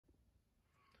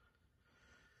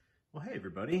Well, hey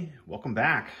everybody, welcome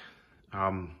back.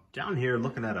 Down here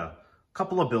looking at a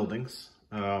couple of buildings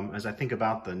as I think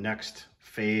about the next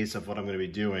phase of what I'm going to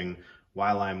be doing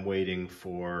while I'm waiting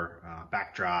for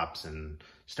backdrops and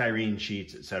styrene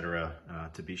sheets, etc.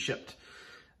 To be shipped.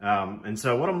 And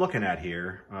so what I'm looking at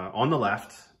here on the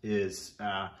left is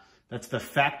that's the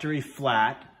factory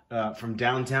flat from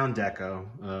Downtown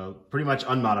Deco, pretty much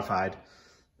unmodified.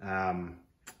 I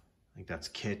think that's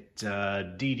kit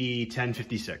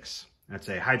DD1056. That's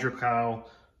a Hydrocal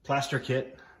plaster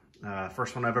kit,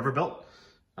 first one I've ever built.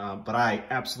 But I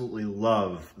absolutely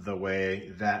love the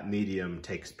way that medium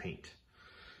takes paint.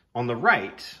 On the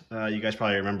right, you guys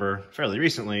probably remember fairly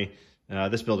recently,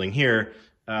 this building here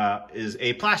is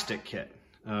a plastic kit.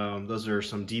 Those are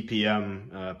some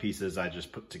DPM pieces I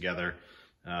just put together.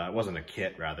 It wasn't a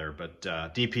kit rather, but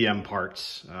DPM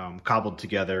parts cobbled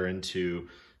together into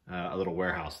a little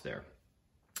warehouse there.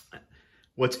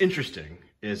 What's interesting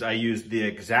is I used the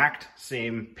exact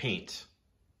same paint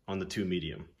on the two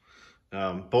medium.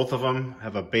 Both of them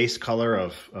have a base color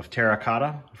of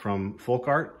terracotta from Folk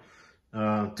Art.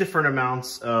 Different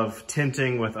amounts of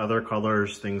tinting with other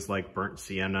colors, things like burnt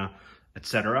sienna,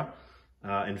 etc.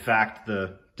 In fact,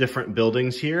 the different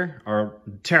buildings here are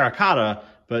terracotta,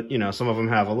 but you know, some of them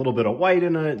have a little bit of white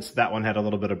in it. So that one had a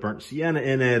little bit of burnt sienna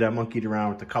in it. I monkeyed around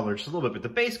with the colors just a little bit, but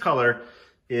the base color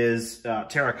is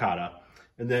terracotta.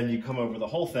 And then you come over the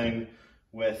whole thing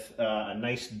with a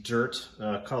nice dirt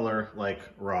color like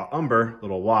raw umber,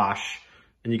 little wash,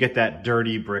 and you get that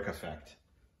dirty brick effect.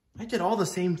 I did all the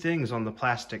same things on the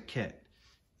plastic kit,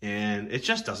 and it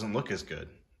just doesn't look as good.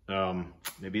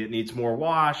 Maybe it needs more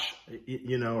wash,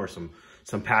 you know, or some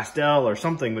pastel or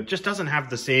something, but just doesn't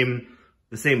have the same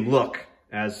look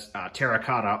as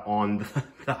terracotta on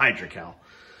the Hydrocal.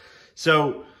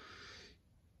 So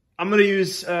I'm going to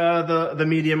use the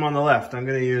medium on the left. I'm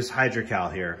going to use Hydrocal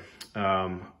here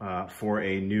for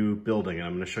a new building, and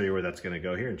I'm going to show you where that's going to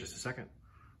go here in just a second.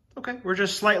 Okay, we're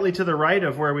just slightly to the right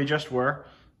of where we just were.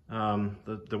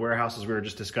 The warehouses we were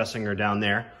just discussing are down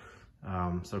there.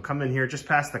 So come in here just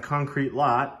past the concrete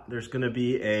lot. There's going to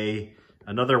be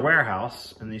another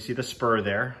warehouse, and you see the spur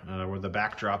there where the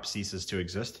backdrop ceases to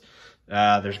exist.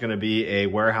 There's going to be a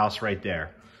warehouse right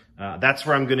there. That's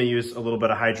where I'm going to use a little bit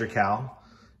of Hydrocal.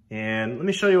 And let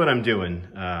me show you what I'm doing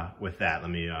with that.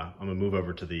 I'm gonna move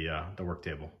over to the work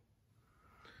table.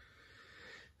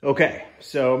 Okay,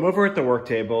 so I'm over at the work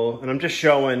table, and I'm just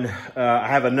showing, I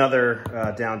have another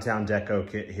Downtown Deco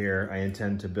kit here I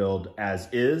intend to build as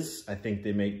is. I think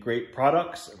they make great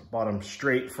products. I bought them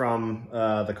straight from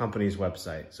the company's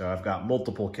website. So I've got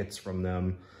multiple kits from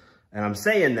them. And I'm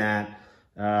saying that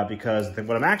because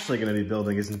what I'm actually gonna be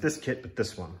building isn't this kit, but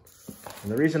this one.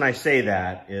 And the reason I say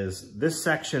that is this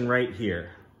section right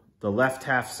here, the left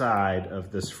half side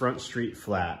of this front street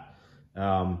flat,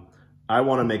 I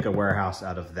want to make a warehouse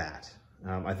out of that.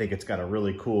 I think it's got a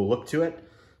really cool look to it,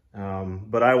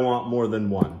 but I want more than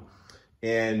one.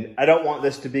 And I don't want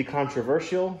this to be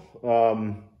controversial.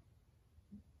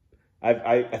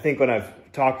 I think when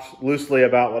I've talked loosely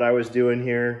about what I was doing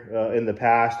here in the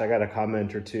past, I got a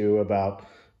comment or two about,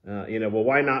 you know, well,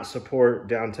 why not support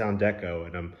Downtown Deco?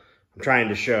 And I'm trying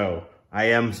to show I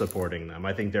am supporting them.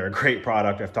 I think they're a great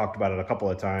product. I've talked about it a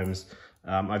couple of times.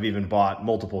 I've even bought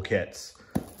multiple kits.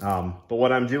 But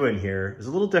what I'm doing here is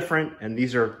a little different, and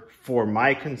these are for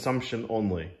my consumption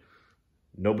only.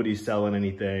 Nobody's selling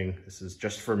anything. This is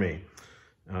just for me.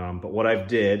 But what I've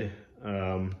did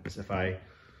is if I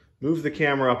move the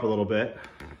camera up a little bit,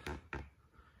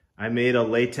 I made a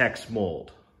latex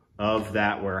mold of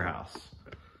that warehouse.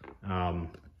 I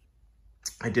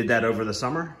did that over the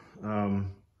summer.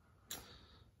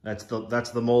 That's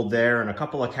the mold there, and a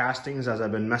couple of castings as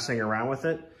I've been messing around with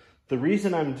it. The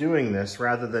reason I'm doing this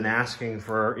rather than asking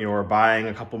for, you know, or buying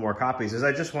a couple more copies is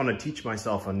I just want to teach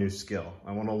myself a new skill.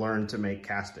 I want to learn to make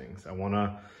castings. I want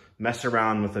to mess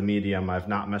around with a medium I've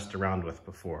not messed around with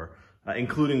before,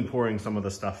 including pouring some of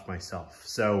the stuff myself.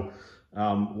 So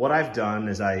what I've done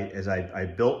is I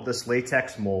built this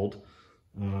latex mold.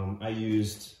 I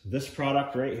used this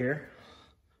product right here,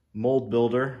 Mold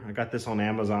Builder. I got this on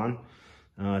Amazon.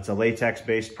 It's a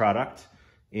latex-based product.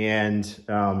 And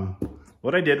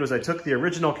what I did was I took the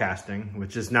original casting,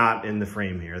 which is not in the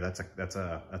frame here. That's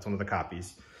one of the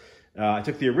copies. I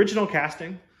took the original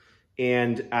casting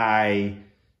and I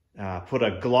put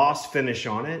a gloss finish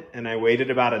on it, and I waited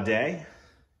about a day.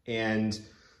 And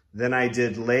then I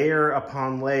did layer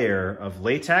upon layer of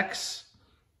latex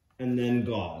and then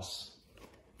gauze.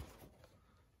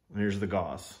 Here's the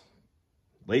gauze.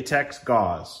 Latex,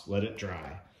 gauze, let it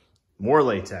dry. More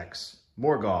latex,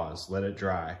 more gauze, let it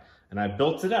dry. And I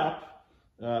built it up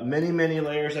many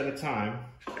layers at a time.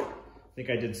 I think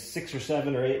I did 6 or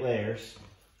 7 or 8 layers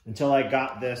until I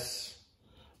got this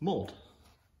mold.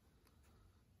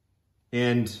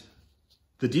 And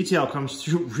the detail comes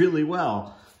through really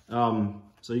well.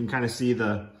 So you can kind of see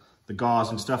the gauze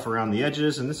and stuff around the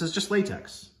edges, and this is just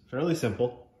latex, fairly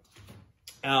simple.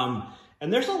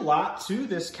 And there's a lot to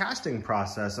this casting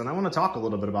process, and I want to talk a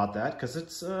little bit about that because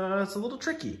it's a little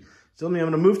tricky. So I'm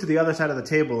going to move to the other side of the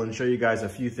table and show you guys a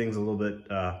few things a little bit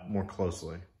more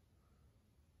closely.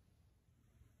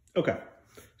 Okay,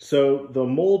 so the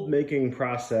mold making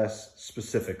process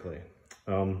specifically.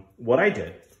 What I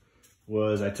did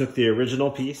was I took the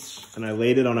original piece and I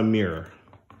laid it on a mirror.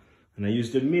 And I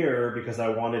used a mirror because I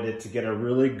wanted it to get a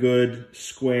really good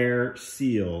square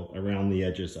seal around the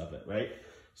edges of it, right?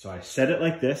 So I set it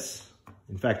like this.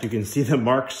 In fact, you can see the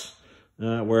marks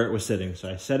where it was sitting. So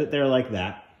I set it there like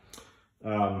that.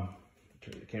 Turn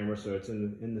the camera so it's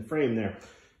in the frame there.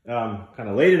 Kind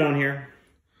of laid it on here.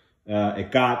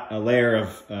 It got a layer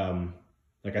of,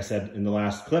 like I said in the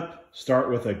last clip, start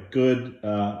with a good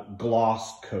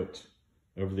gloss coat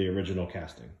over the original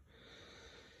casting.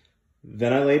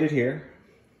 Then I laid it here.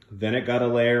 Then it got a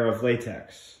layer of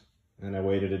latex. And I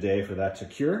waited a day for that to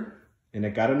cure. And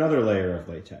it got another layer of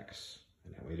latex.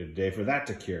 And I waited a day for that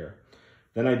to cure.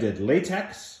 Then I did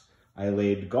latex. I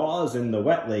laid gauze in the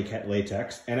wet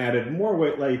latex and added more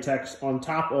wet latex on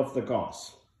top of the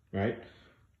gauze, right?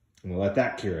 And we'll let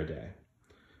that cure a day.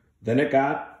 Then it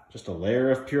got just a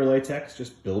layer of pure latex,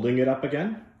 just building it up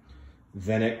again.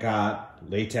 Then it got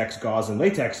latex, gauze, and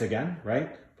latex again,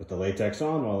 right? Put the latex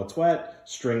on while it's wet,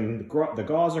 string the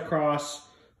gauze across,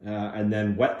 and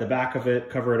then wet the back of it,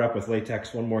 cover it up with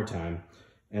latex one more time.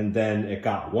 And then it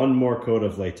got one more coat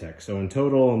of latex. So in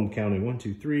total, I'm counting 1,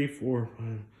 2, 3, 4,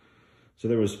 5. So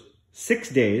there was 6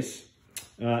 days.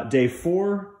 Day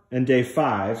 4 and day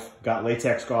 5 got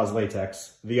latex, gauze,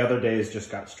 latex. The other days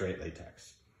just got straight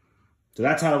latex. So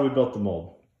that's how we built the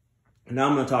mold. And now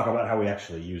I'm going to talk about how we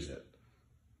actually use it.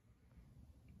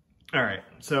 All right,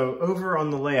 so over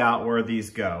on the layout where these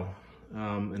go,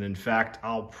 and in fact,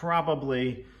 I'll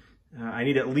probably, I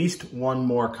need at least one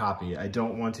more copy. I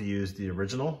don't want to use the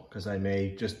original because I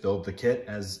may just build the kit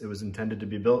as it was intended to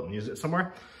be built and use it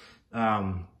somewhere.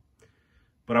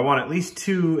 But I want at least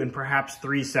 2 and perhaps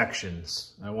 3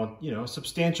 sections. I want, a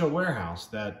substantial warehouse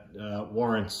that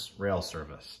warrants rail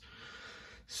service.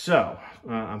 So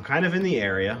I'm kind of in the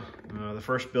area. The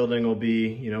first building will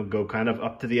be, go kind of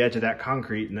up to the edge of that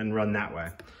concrete and then run that way.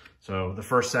 So the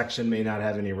first section may not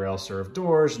have any rail served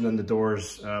doors, and then the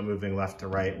doors moving left to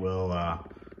right will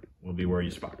be where you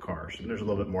spot cars. And there's a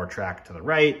little bit more track to the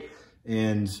right,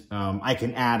 and I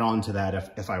can add on to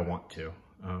that if I want to,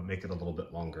 make it a little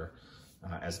bit longer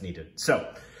as needed.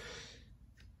 So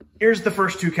here's the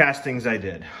first 2 castings I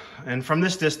did. And from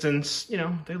this distance,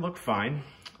 they look fine.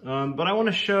 But I want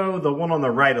to show the one on the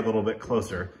right a little bit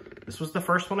closer. This was the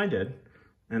first one I did,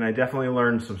 and I definitely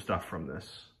learned some stuff from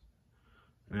this.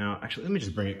 Now, actually, let me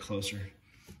just bring it closer.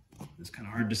 It's kind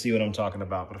of hard to see what I'm talking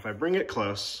about, but if I bring it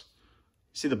close,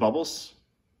 see the bubbles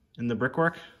in the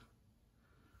brickwork?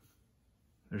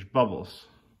 There's bubbles,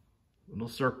 little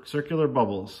circular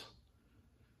bubbles.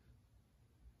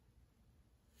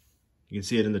 You can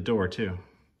see it in the door too,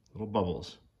 little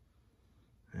bubbles.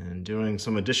 And doing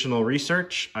some additional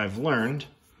research, I've learned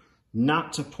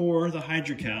not to pour the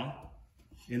Hydrocal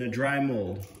in a dry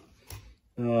mold.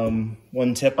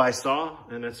 One tip I saw,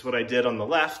 and that's what I did on the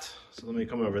left. So let me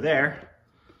come over there.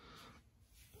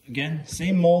 Again,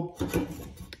 same mold.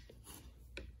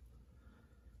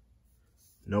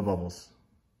 No bubbles.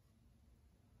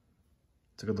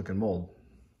 It's a good looking mold.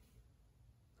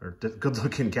 Or good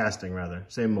looking casting rather,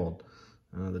 same mold.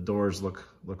 The doors look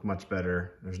much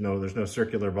better. There's no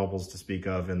circular bubbles to speak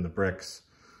of in the bricks.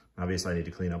 Obviously I need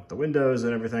to clean up the windows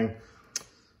and everything.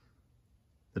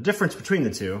 The difference between the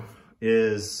two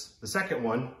is the second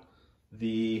one,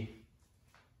 the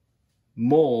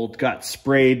mold got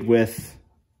sprayed with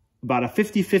about a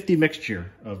 50-50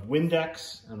 mixture of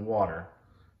Windex and water.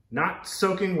 Not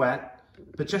soaking wet,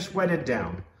 but just wetted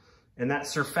down. And that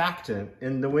surfactant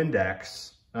in the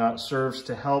Windex serves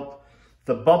to help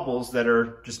the bubbles that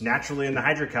are just naturally in the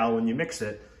Hydrocal when you mix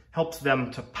it, helps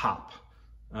them to pop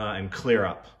and clear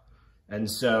up. And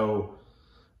so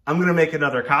I'm gonna make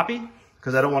another copy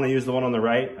because I don't wanna use the one on the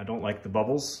right. I don't like the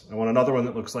bubbles. I want another one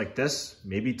that looks like this,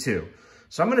 maybe 2.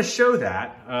 So I'm gonna show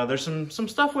that. There's some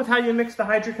stuff with how you mix the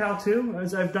Hydrocal too,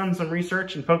 as I've done some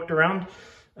research and poked around.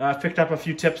 I've picked up a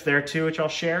few tips there too, which I'll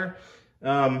share.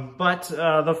 But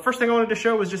the first thing I wanted to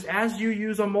show was just as you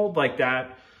use a mold like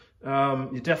that,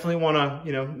 you definitely want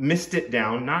to, mist it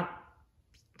down, not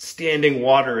standing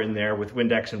water in there with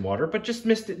Windex and water, but just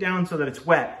mist it down so that it's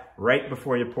wet right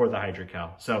before you pour the Hydrocal.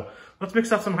 So let's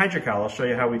mix up some Hydrocal. I'll show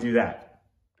you how we do that.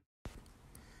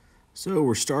 So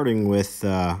we're starting with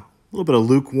a little bit of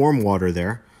lukewarm water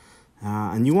there.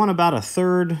 And you want about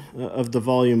 1/3 of the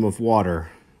volume of water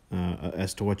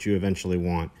as to what you eventually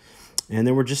want. And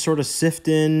then we're just sort of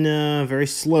sifting very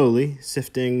slowly,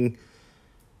 sifting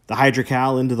the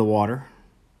Hydrocal into the water.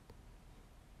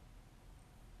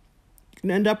 You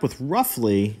can end up with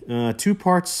roughly 2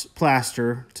 parts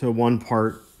plaster to 1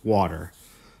 part water.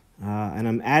 And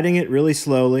I'm adding it really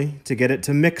slowly to get it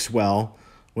to mix well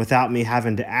without me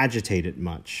having to agitate it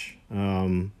much.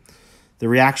 The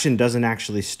reaction doesn't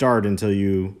actually start until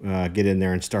you get in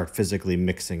there and start physically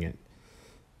mixing it.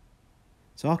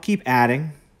 So I'll keep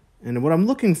adding. And what I'm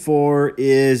looking for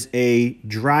is a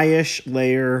dryish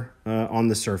layer on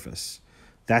the surface.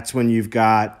 That's when you've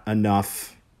got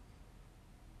enough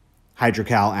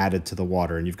Hydrocal added to the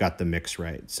water and you've got the mix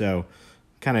right. So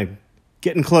kind of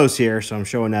getting close here, so I'm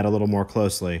showing that a little more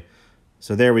closely.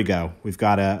 So there we go. We've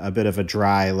got a bit of a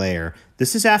dry layer.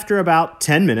 This is after about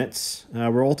 10 minutes.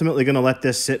 We're ultimately going to let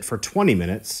this sit for 20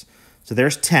 minutes. So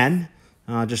there's 10,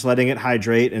 just letting it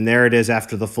hydrate, and there it is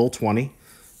after the full 20.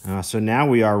 So now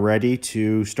we are ready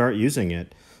to start using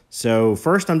it. So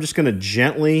first I'm just going to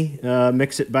gently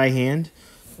mix it by hand.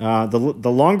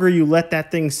 The longer you let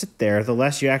that thing sit there, the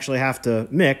less you actually have to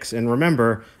mix. And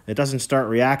remember, it doesn't start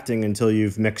reacting until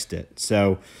you've mixed it.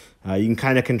 So you can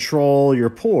kind of control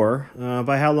your pour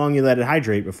by how long you let it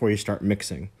hydrate before you start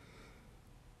mixing.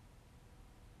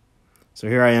 So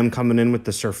here I am coming in with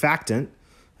the surfactant.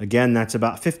 Again, that's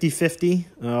about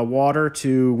 50-50 water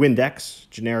to Windex.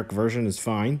 Generic version is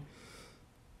fine.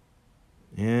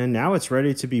 And now it's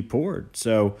ready to be poured.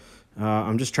 So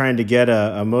I'm just trying to get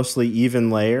a mostly even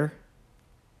layer.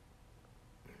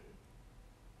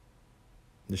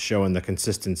 Just showing the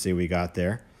consistency we got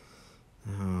there.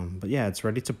 But yeah, it's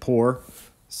ready to pour.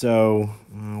 So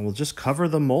we'll just cover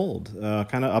the mold,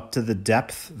 kind of up to the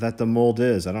depth that the mold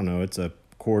is. I don't know, it's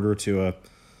 1/4 to a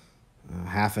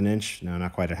 1/2 inch. No,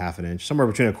 not quite a 1/2 inch. Somewhere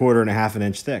between 1/4 and a 1/2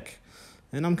 inch thick.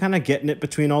 And I'm kind of getting it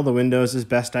between all the windows as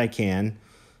best I can.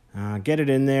 Get it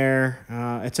in there.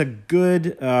 It's a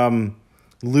good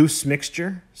loose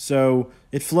mixture, so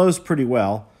it flows pretty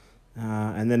well.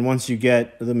 And then once you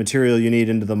get the material you need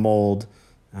into the mold,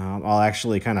 I'll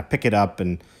actually kind of pick it up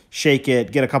and shake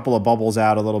it, get a couple of bubbles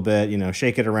out a little bit, you know,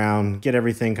 shake it around, get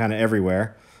everything kind of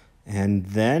everywhere. And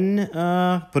then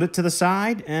put it to the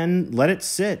side and let it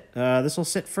sit. This will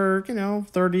sit for,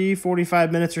 30,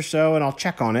 45 minutes or so, and I'll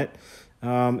check on it.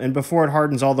 And before it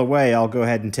hardens all the way, I'll go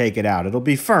ahead and take it out. It'll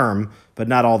be firm, but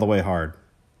not all the way hard.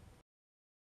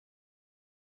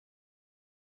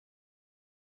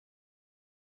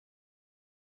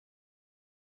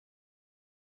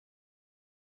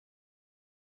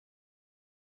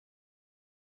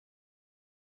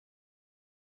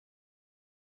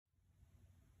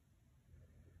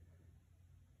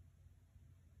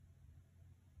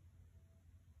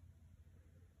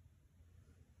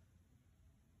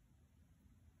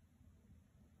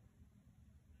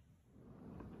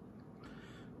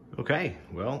 Okay,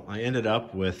 well, I ended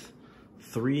up with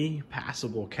 3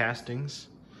 passable castings.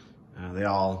 They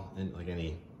all, like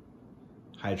any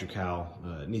Hydrocal,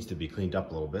 it needs to be cleaned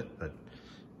up a little bit, but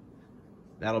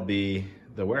that'll be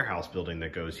the warehouse building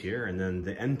that goes here. And then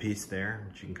the end piece there,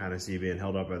 which you can kind of see being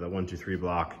held up by the 1, 2, 3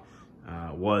 block,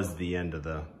 was the end of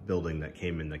the building that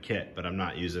came in the kit. But I'm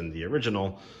not using the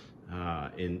original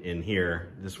in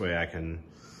here. This way I can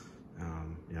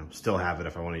still have it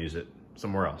if I want to use it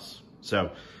somewhere else.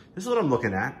 So this is what I'm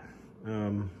looking at.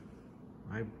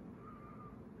 I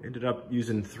ended up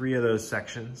using 3 of those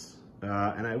sections.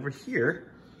 And over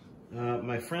here,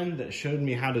 my friend that showed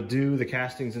me how to do the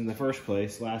castings in the first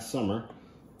place last summer,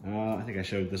 I think I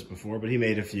showed this before, but he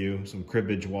made some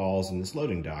cribbage walls and this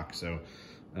loading dock. So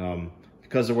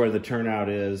because of where the turnout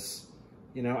is,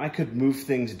 I could move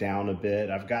things down a bit.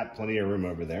 I've got plenty of room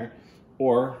over there.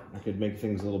 Or I could make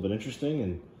things a little bit interesting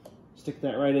and stick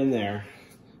that right in there.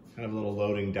 Kind of a little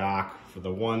loading dock for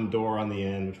the one door on the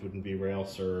end, which wouldn't be rail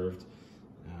served.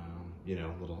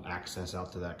 Little access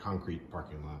out to that concrete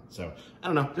parking lot. So I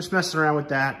don't know, just messing around with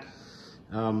that.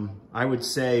 I would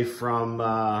say from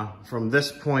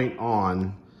this point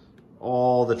on,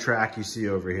 all the track you see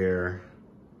over here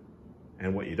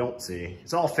and what you don't see,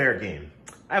 it's all fair game.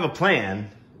 I have a plan,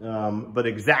 but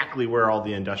exactly where all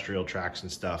the industrial tracks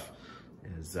and stuff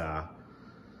is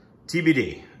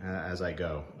TBD as I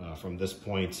go from this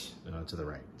point to the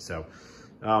right. So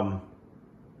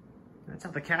that's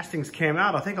how the castings came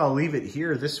out. I think I'll leave it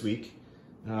here this week.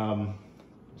 I've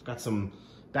got some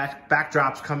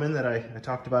backdrops coming that I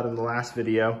talked about in the last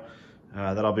video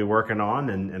that I'll be working on.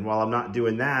 And while I'm not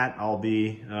doing that, I'll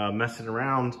be messing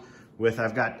around with,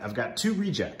 I've got 2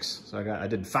 rejects. So I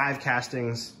did 5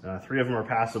 castings, 3 of them are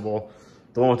passable.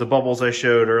 The one with the bubbles I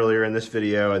showed earlier in this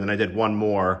video, and then I did 1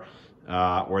 more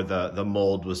where the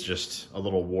mold was just a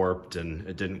little warped and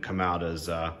it didn't come out as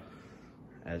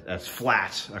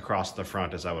flat across the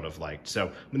front as I would have liked. So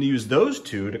I'm gonna use those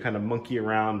 2 to kind of monkey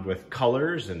around with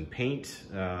colors and paint.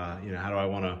 You know, how do I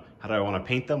wanna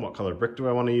paint them? What color brick do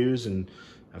I wanna use? And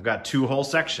I've got 2 whole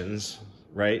sections,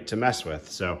 right, to mess with.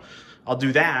 So I'll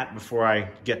do that before I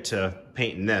get to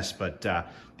painting this, but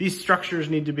these structures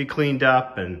need to be cleaned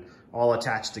up and all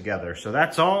attached together. So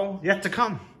that's all yet to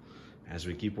come as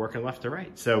we keep working left to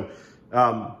right. So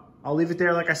I'll leave it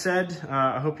there. Like I said,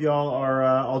 I hope you all are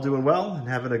all doing well and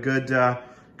having a good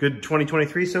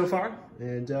 2023 so far.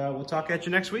 And we'll talk at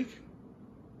you next week.